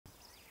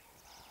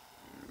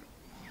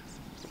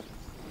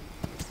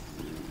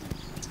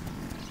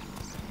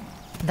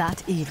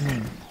That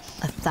evening,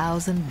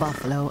 1,000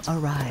 buffalo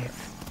arrive.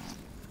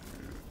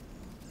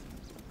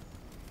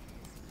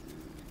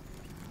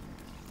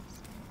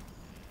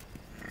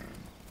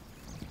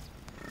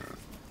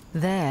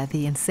 They're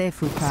the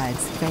Nsefu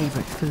pride's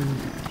favorite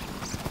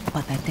food,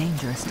 but they're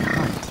dangerous to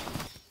hunt.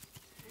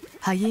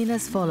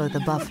 Hyenas follow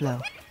the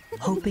buffalo,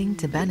 hoping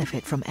to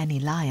benefit from any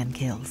lion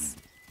kills.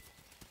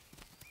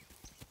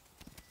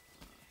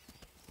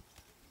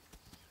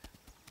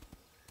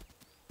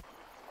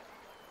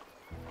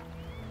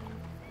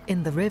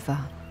 In the river,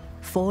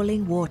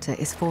 falling water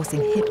is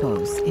forcing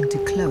hippos into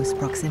close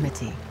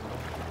proximity.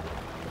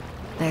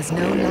 There's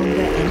no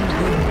longer any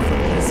room for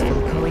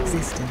peaceful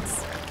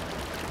coexistence.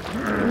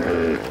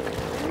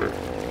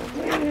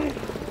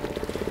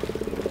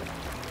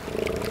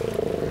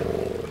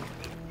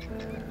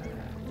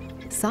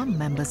 Some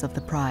members of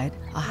the pride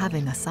are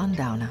having a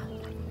sundowner.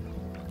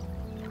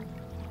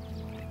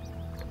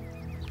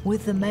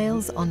 With the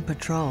males on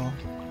patrol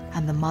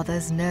and the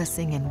mothers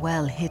nursing in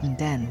well-hidden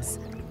dens,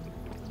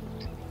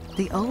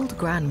 the old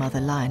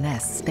grandmother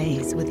lioness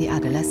stays with the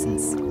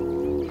adolescents.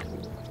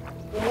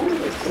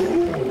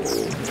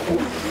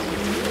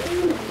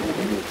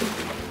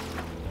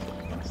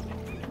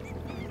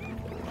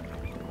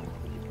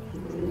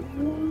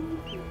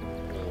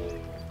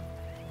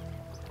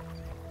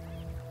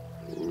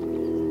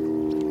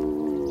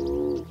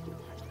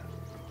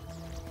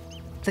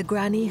 The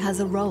granny has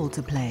a role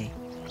to play.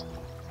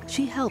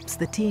 She helps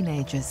the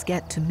teenagers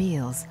get to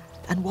meals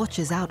and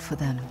watches out for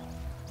them,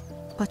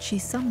 but she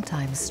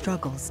sometimes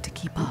struggles to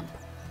keep up.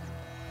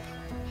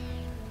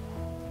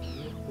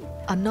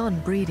 A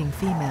non-breeding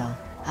female,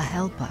 a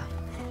helper,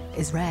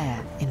 is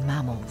rare in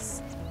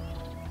mammals.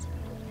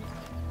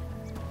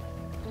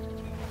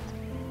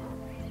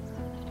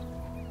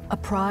 A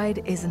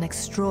pride is an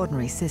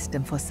extraordinary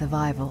system for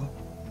survival.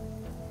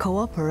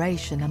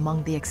 Cooperation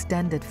among the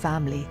extended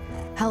family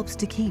helps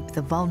to keep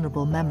the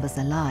vulnerable members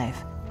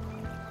alive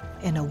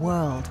in a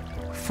world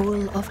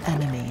full of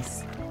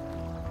enemies.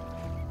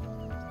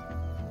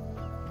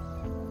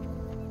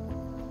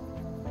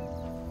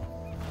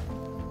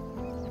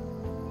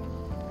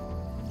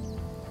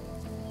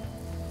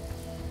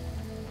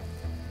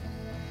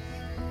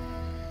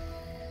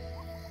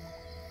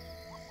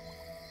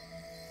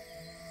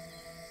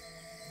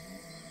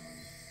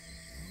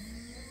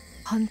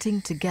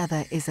 Hunting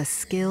together is a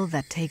skill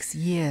that takes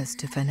years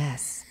to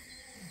finesse.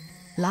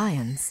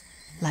 Lions,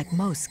 like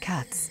most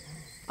cats,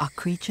 are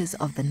creatures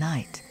of the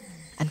night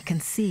and can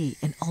see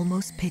in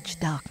almost pitch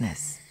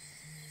darkness.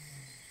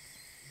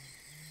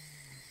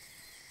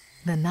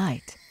 The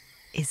night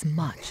is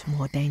much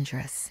more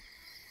dangerous.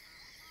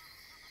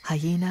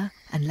 Hyena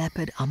and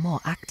leopard are more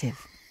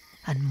active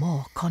and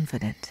more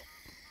confident.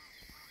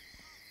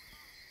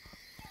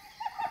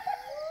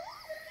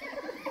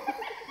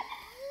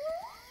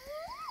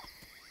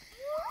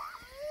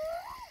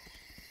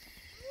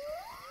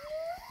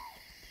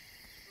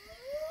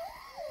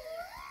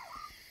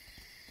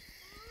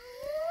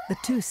 The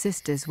two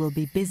sisters will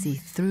be busy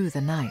through the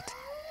night,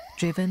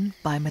 driven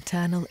by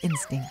maternal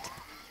instinct.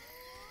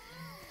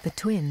 The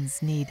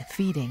twins need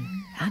feeding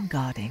and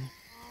guarding.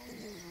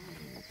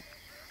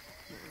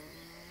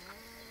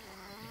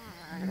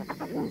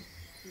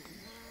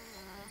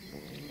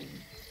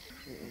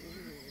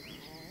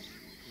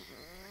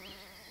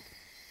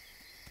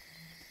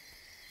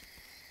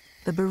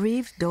 The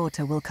bereaved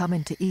daughter will come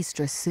into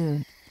estrus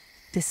soon,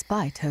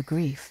 despite her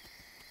grief.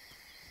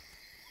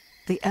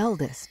 The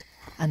eldest,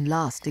 and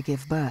last to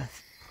give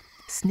birth,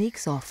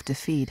 sneaks off to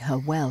feed her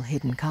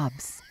well-hidden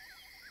cubs.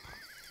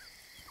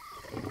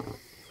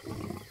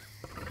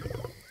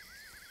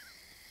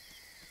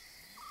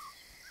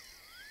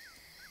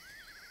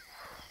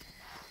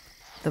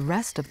 The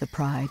rest of the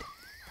pride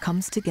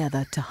comes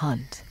together to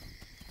hunt.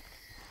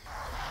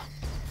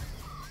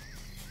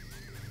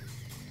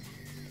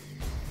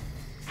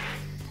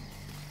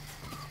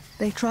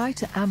 They try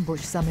to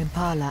ambush some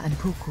impala and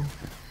puku,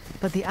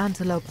 but the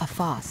antelope are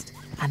fast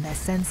and their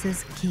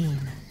senses keen.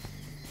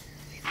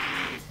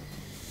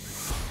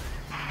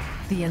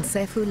 The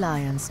Nsefu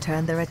lions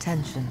turn their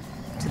attention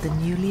to the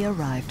newly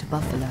arrived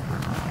buffalo.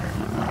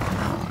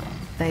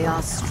 They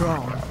are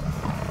strong,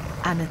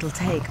 and it'll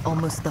take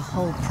almost the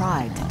whole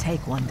pride to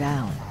take one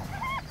down.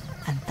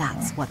 And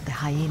that's what the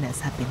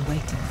hyenas have been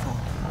waiting for.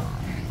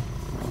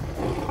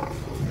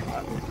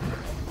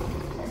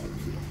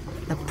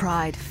 The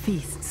pride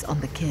feasts on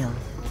the kill.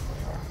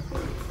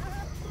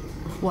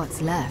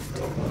 What's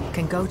left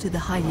can go to the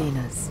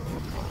hyenas